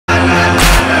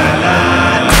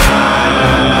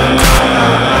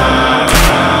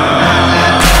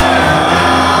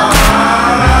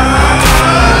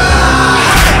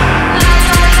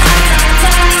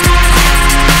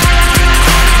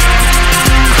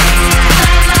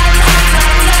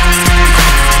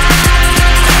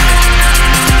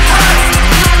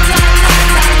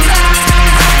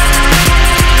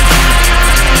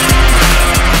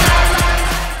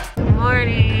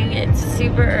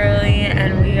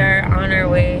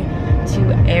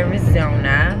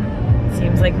Arizona.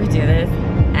 Seems like we do this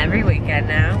every weekend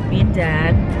now. Me and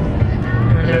Dad.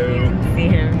 I don't know if you can see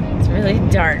him. It's really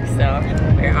dark, so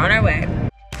we're on our way.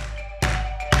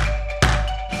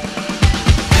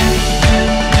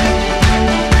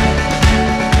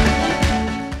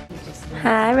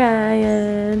 Hi,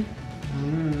 Ryan.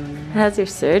 How's your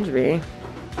surgery?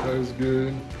 That was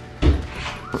good.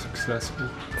 Successful.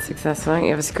 Successful?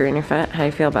 You have a screw in your foot? How do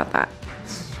you feel about that?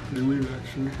 It's pretty weird,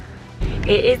 actually.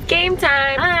 It is game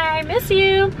time. Hi, miss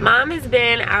you. Mom has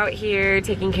been out here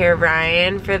taking care of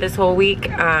Ryan for this whole week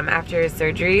after his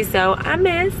surgery, so I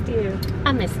missed you.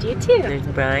 I missed you too. There's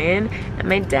Brian and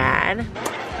my dad.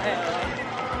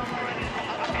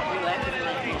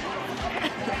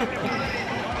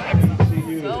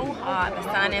 It's so hot. The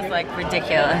sun is like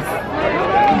ridiculous.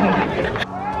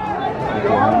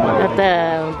 Got the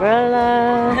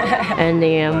umbrella and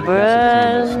the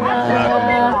umbrella.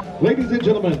 Ladies and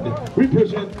gentlemen, we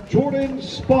present Jordan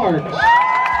Sparks. God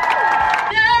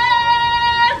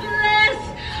bless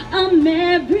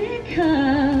America,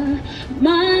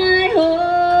 my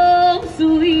home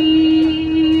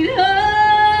sweet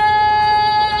home.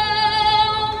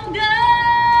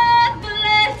 God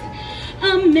bless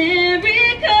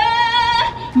America,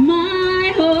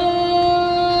 my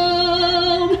home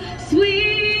sweet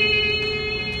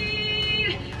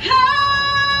home.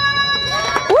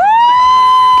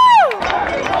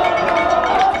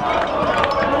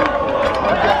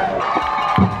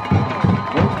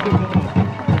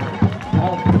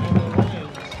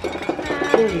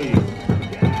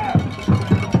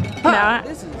 Hi,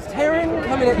 this is Taryn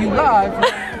coming at you live.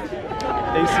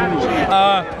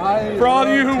 For all of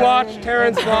you who watch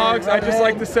Taryn's vlogs, I'd just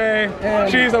like to say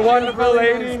she's a wonderful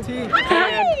lady. And she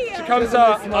comes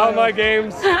to all my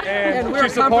games and she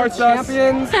supports us.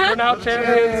 We're now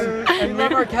champions. And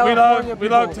we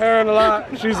love Taryn a lot.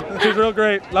 She's real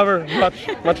great. Love her.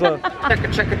 Much love.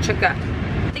 Chicka.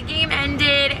 The game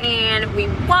ended and we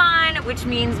won, which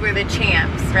means we're the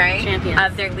champs, right? Champions.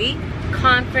 Of their league.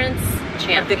 Conference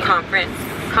champion. Of the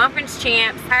conference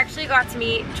champs. I actually got to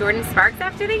meet Jordan Sparks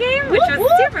after the game, which was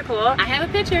super cool. I have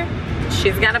a picture.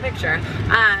 She's got a picture.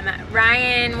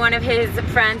 Ryan, one of his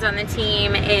friends on the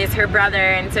team, is her brother,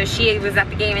 and so she was at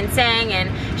the game and sang,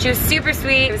 and she was super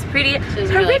sweet. It was pretty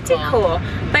cool.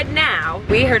 But now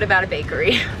we heard about a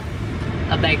bakery.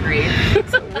 A bakery.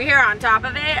 So we're on top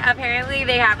of it. Apparently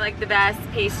they have like the best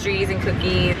pastries and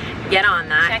cookies. Get on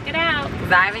that. Check it out.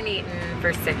 Because I haven't eaten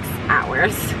for 6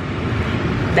 hours.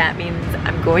 That means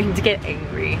I'm going to get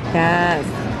angry. Yes.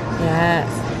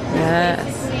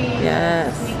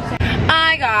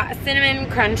 I got a cinnamon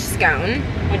crunch scone.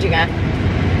 What'd you get?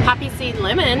 Poppy seed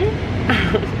lemon.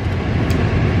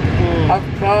 Oh,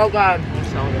 so good.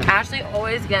 Ashley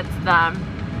always gets the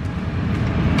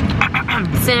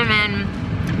cinnamon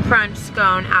crunch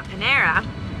scone at Panera.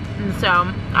 And so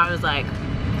I was like,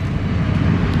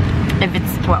 if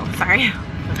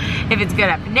it's good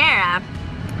at Panera,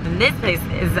 then this place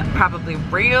is probably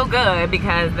real good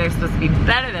because they're supposed to be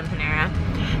better than Panera.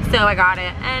 So I got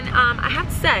it, and I have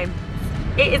to say,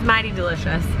 it is mighty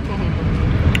delicious.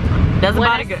 Does a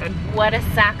lot of good. What a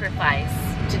sacrifice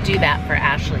to do that for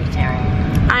Ashley,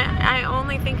 Taryn. I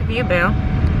only think of you, boo.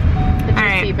 Put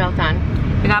your seatbelt on.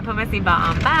 I gotta put my seatbelt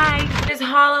on. Bye. It's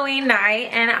Halloween night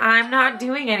and I'm not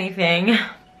doing anything.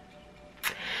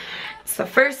 It's the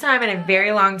first time in a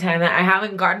very long time that I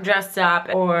haven't gotten dressed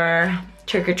up or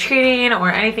trick-or-treating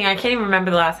or anything. I can't even remember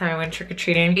the last time I went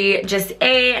trick-or-treating. We just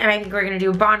ate and I think we're gonna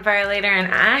do a bonfire later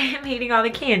and I am eating all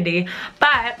the candy.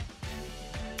 But,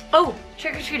 oh,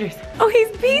 trick-or-treaters. Oh,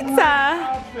 he's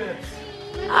pizza.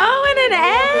 Oh, and an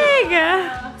egg.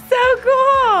 So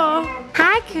cool.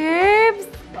 Hi, Curbs.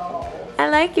 I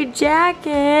like your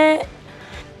jacket.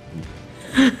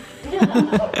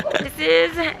 This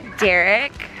is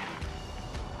Derek.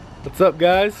 What's up,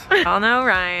 guys? Y'all know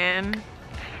Ryan.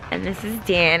 And this is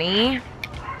Danny.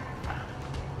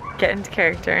 Get into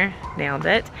character. Nailed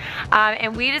it.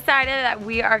 And we decided that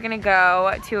we are gonna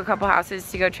go to a couple houses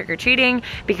to go trick-or-treating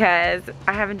because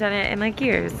I haven't done it in like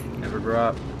years. Never grow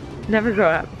up. Never grow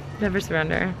up. Never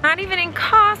surrender. Not even in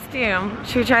costume.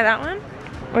 Should we try that one?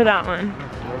 Or that one?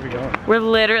 Where are we going? We're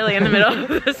literally in the middle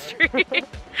of the street.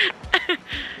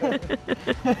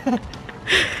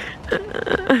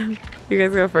 You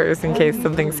guys go first in case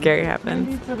something scary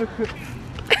happens.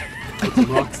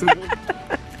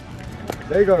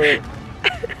 There you go.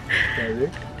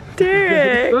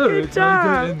 Derek, good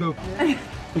job.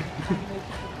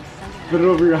 Put it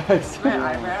over your eyes.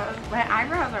 My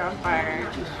eyebrows are on fire.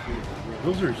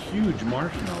 Those are huge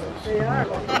marshmallows. They are.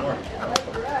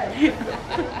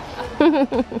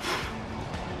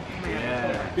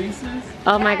 Yeah. Reese's?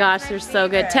 Oh my gosh, they're so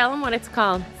good. Tell them what it's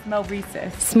called. Smell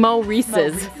Reese's. Smo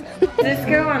Reese's. Does this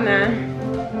go on the...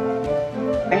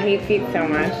 I hate feet so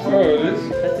much. Oh, it is?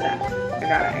 Lift it up. I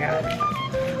got it.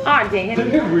 Aw, dang it.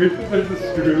 Isn't it weird that there's a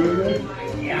screw in there?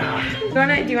 Yeah.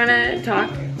 Do you wanna talk?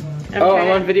 I'm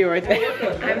on video right there.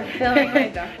 I'm filming my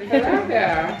doctor.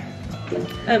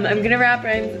 I'm gonna wrap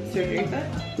Ryan's surgery set.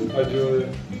 Hi, Julia.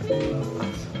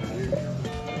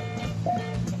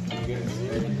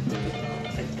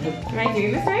 Am I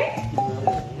doing this right?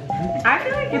 I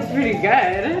feel like it's pretty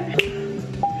good.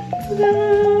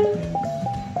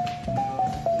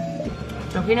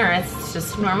 Don't be nervous, it's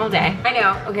just a normal day. I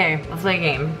know, okay, let's play a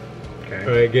game. Okay.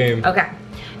 Alright, game. Okay,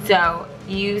 so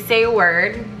you say a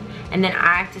word, and then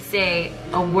I have to say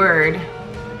a word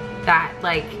that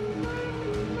like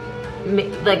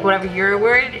whatever your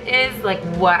word is, like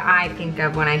what I think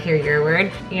of when I hear your word.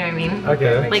 You know what I mean? Okay,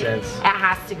 that like, makes sense. It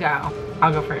has to go.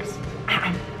 I'll go first.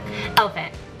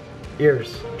 Elephant.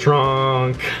 Ears.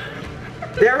 Trunk.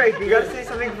 Derek, you gotta say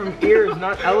something from ears,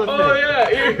 not elephant. Oh yeah,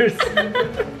 ears.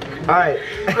 Alright.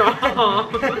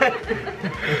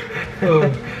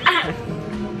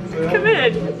 Come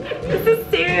in. This is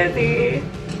Susie.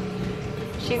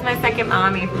 She's my second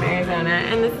mommy from Arizona,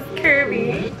 and this is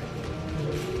Kirby.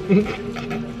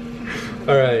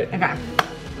 Alright. Okay.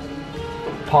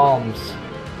 Palms.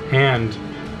 Hand.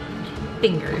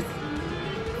 Fingers.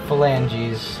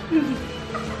 Phalanges.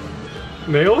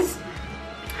 Nails?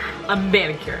 A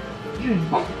manicure.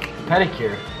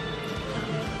 Pedicure.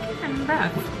 And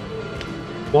breath.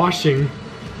 Washing.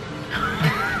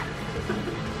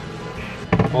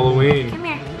 Halloween. Come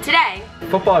here. Today.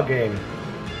 Football game.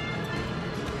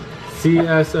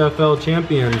 CSFL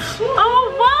champions.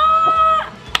 Oh, what?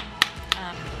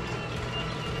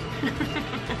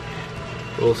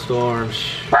 Little storms.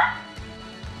 Do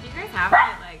you guys have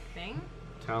that like thing?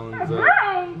 Talons up.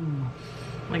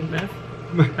 Like this?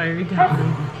 Fiery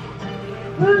talons.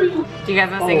 Do you guys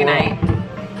want to say goodnight?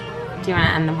 Do you want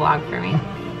to end the vlog for me?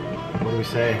 What do we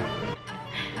say?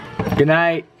 Good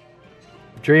night.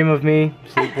 Dream of me.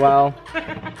 Sleep well. Do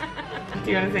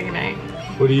you want to say goodnight?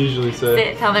 What do you usually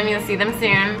say? Tell them you'll see them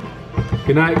soon.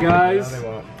 Good night, guys. No, they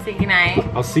won't. Say goodnight.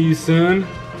 I'll see you soon. We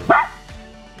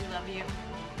love you.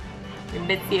 We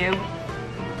miss you.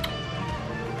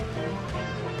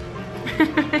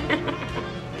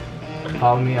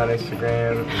 Follow me on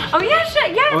Instagram. Oh yeah,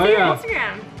 shit. Yeah, Oh, see your yeah.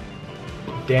 Instagram.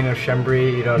 Daniel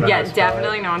Shembri. You don't know how Yeah, to spell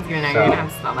definitely it. no one's gonna know. So- You're gonna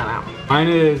have to spell that out. Mine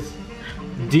is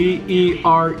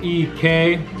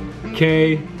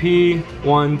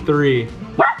DEREKKP13.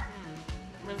 What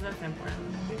does that stand for?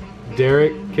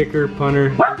 Derek, kicker,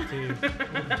 punter, 13.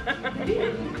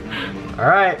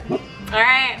 Alright.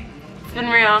 Alright. It's been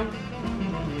real.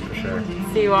 For sure.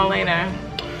 See you all later.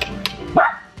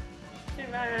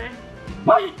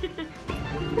 Bye.